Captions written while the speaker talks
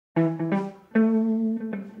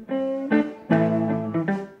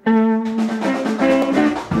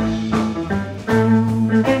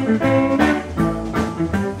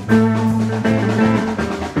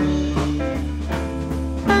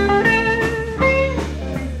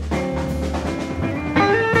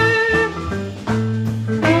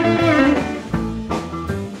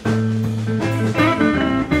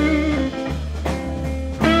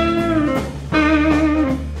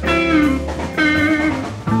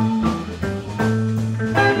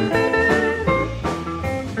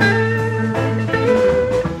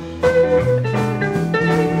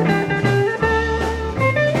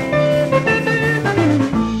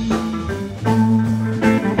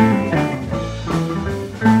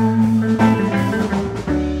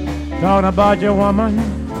Talking about your woman,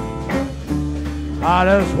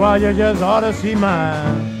 that's why you just ought to see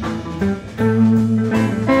mine.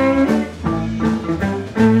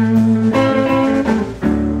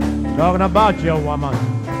 Talking about your woman,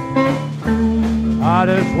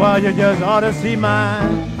 that's why you just ought to see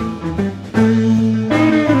mine.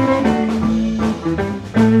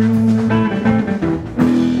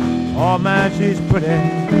 Oh man, she's pretty.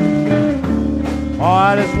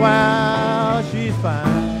 Oh, that's why she's fine.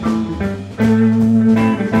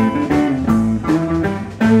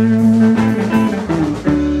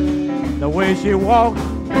 The way she walks,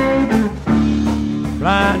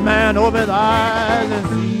 blind man open his eyes and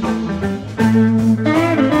see.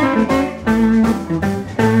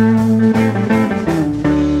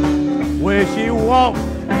 Way she walks,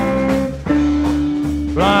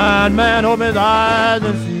 blind man open his eyes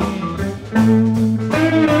and see.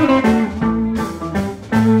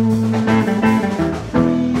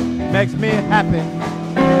 Makes me happy.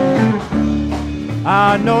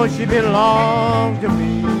 I know she belongs to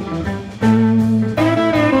me.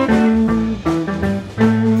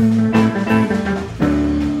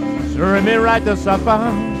 Serve me right to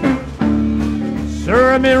suffer,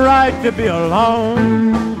 serve me right to be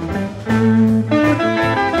alone.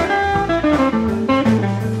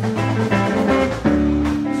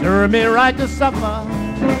 Serve me right to suffer,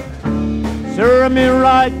 serve me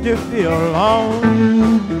right to feel alone.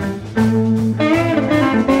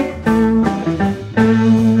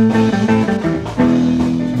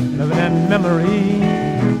 Living in memory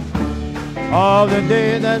of the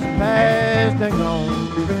day that's past and gone.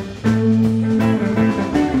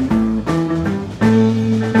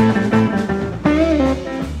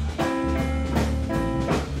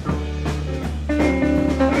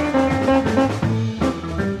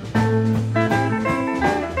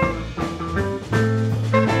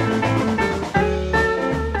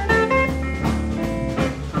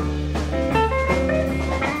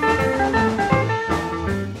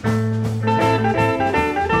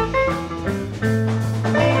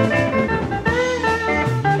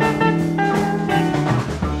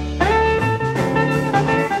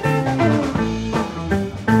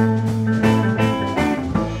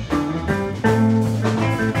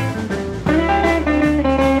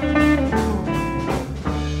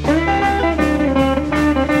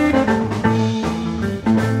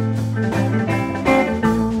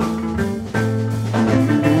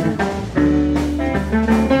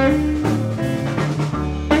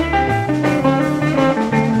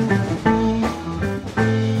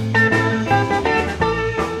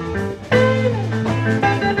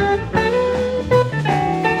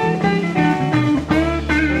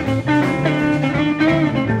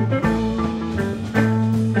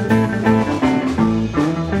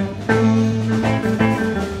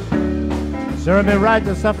 Serve me right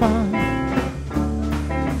to suffer,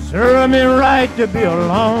 serve me right to be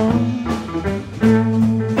alone.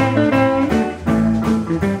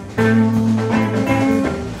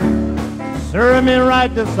 Serve me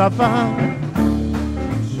right to suffer,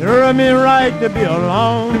 serve me right to be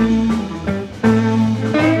alone.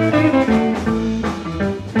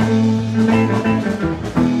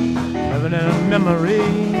 Living in memory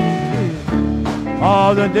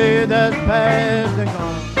of the day that's past and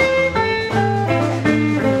gone.